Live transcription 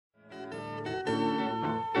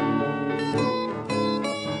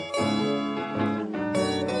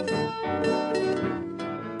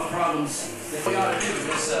problems that we ought to do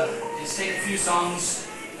is take a few songs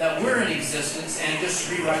that were in existence and just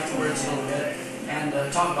rewrite the words a little bit and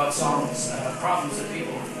talk about songs, problems that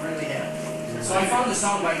people really have. So I found a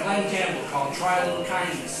song by Glenn Campbell called Try a Little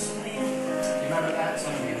Kindness. You remember that?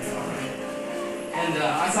 Some of you know, right? And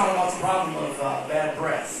I thought about the problem of bad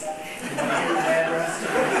breath. You want to hear the bad breath?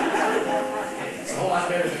 It's a whole lot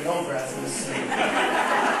better than no breath.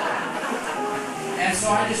 And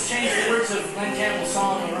so I just changed the words of Glenn Campbell's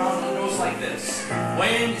song around, and it goes like this.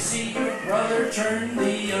 When you see your brother turn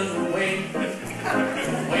the other way,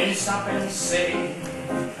 when you stop and say,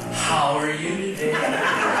 how are you today?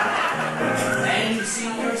 And you see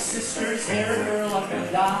your sister's hair curl up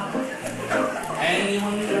and down, and you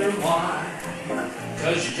wonder why,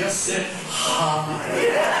 'cause you just said hi.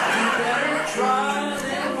 You better try a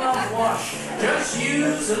little mouthwash. Just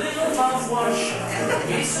use a little mouthwash. You'll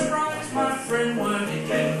be surprised, my friend, what it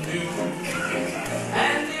can do.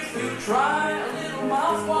 And if you try a little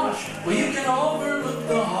mouthwash, well, you can overlook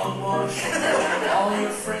the hogwash. All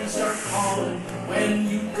your friends start calling when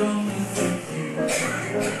you come into view.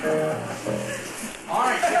 All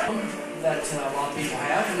right, that a lot of people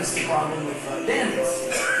have, and it's the problem with dandruff.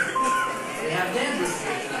 They have dandruff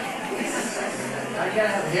here tonight. Now you gotta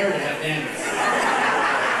have hair to have dandruff.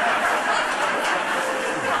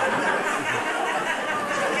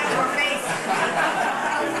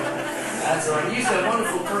 That's right. You used to have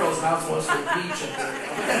wonderful curls, now it's mostly beach up there.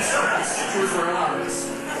 But that's true for a lot of us.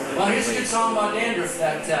 Well, here's a good song about dandruff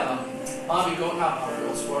that Bobby Goat, not Bobby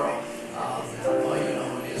Goat Squirrel. Well, you know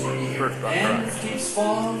what it is when you hear it. Dandruff keeps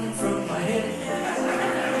falling from my head.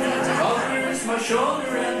 It covers my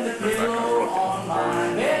shoulder and the pillow on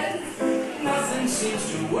my bed. Nothing seems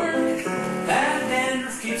to work. That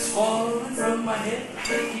dandruff keeps falling from my head.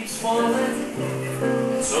 It keeps falling.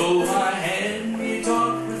 So I had me a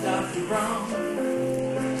talk with Dr. Brown,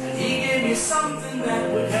 and he gave me something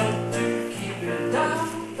that would help to keep it down.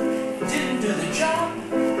 Didn't do the job.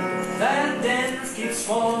 That dandruff keeps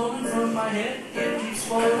falling from my head. It keeps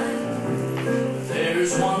falling. But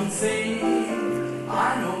there's one thing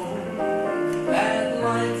I know, that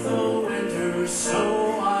like the winter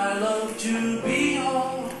snow, I love to be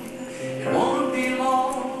home. It won't be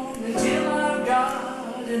long until I've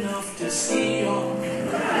got enough to ski on.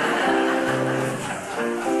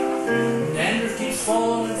 Dandruff keeps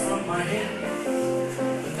falling from my head,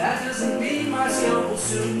 but that doesn't mean my scalp will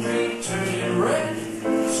soon be turning red.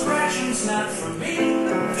 Scratching's not for me.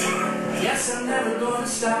 Yes, I'm never gonna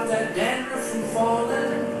stop that dandruff from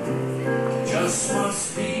falling. Just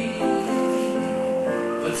must be,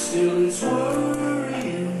 but still it's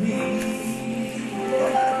worrying me.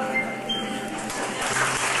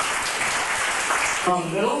 On the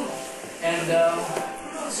middle, and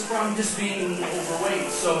it's a problem just being overweight.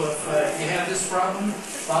 So if you have this problem,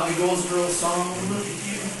 Bobby Gold's girl song, look at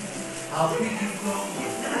you, how big you've grown.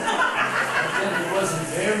 But then it wasn't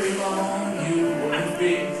very long, you weren't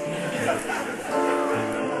big.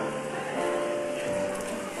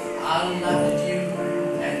 I laughed at you,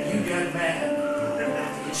 and you got mad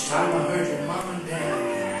each time I heard your mom and dad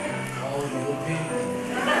call you a pig.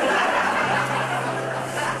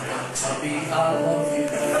 Tubby, I love you,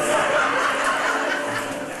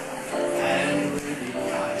 and really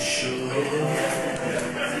I should.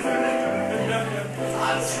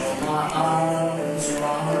 I'd throw my arms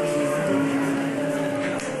around you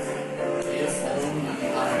if only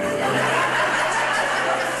I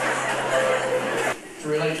could. To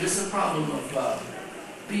relate, this is a problem of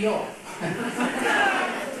BO.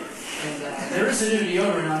 And there is a new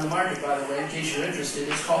deodorant on the market, by the way, in case you're interested.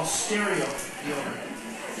 It's called stereo deodorant.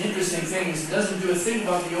 The interesting thing is it doesn't do a thing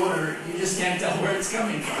about the odor, you just can't tell where it's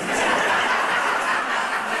coming from.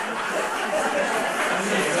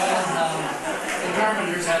 Okay, well, the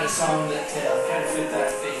Carpenters had a song that kind of fit that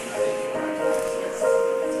theme, I think you are.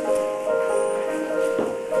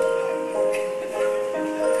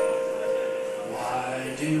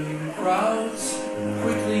 Why do crowds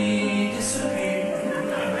quickly disappear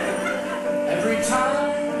every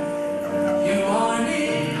time you are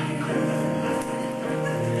near?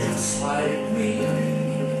 Just like me,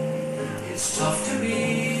 it's tough to be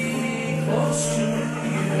close to you.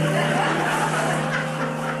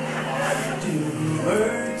 Why do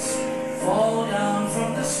birds fall down from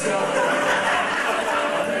the sky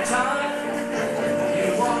every time you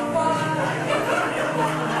walk by?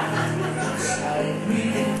 Just like me,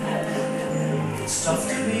 it's tough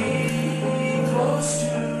to be close to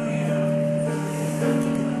you.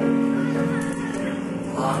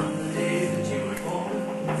 On the day that you were born,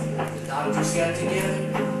 the doctors got together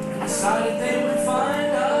and decided they would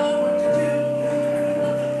find out what to do.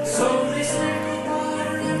 So they sprinkled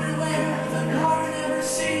water everywhere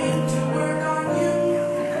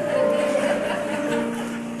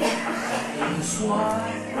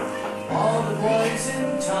why all the boys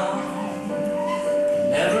in town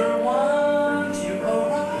never want you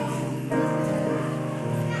around.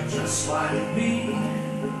 Just like me,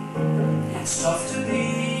 it's tough to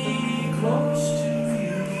be close to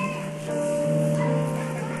you.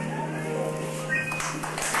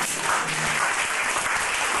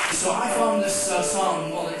 So I found this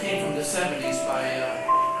song, well, it came from the 70s by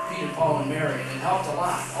Peter, Paul, and Mary, and it helped a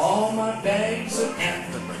lot. All my bags are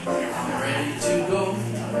packed, I'm ready to go.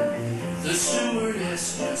 The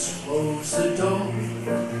stewardess just closed the door.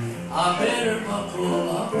 I better buckle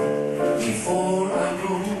up before I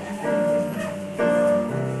go.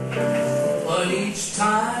 But each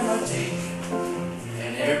time I take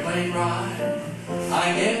an airplane ride,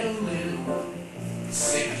 I get a little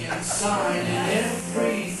sick inside, and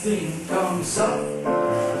everything comes up.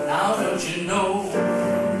 Now don't you know?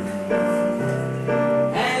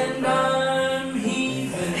 And I'm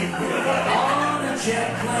heaving on a jet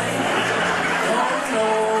plane. Don't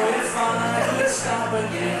know if I could stop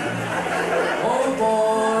again. Oh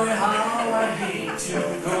boy, how I hate to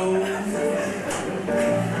go.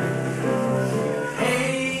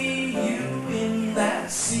 Hey, you in that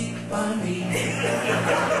seat by me,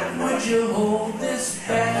 would you hold this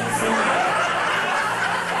bag?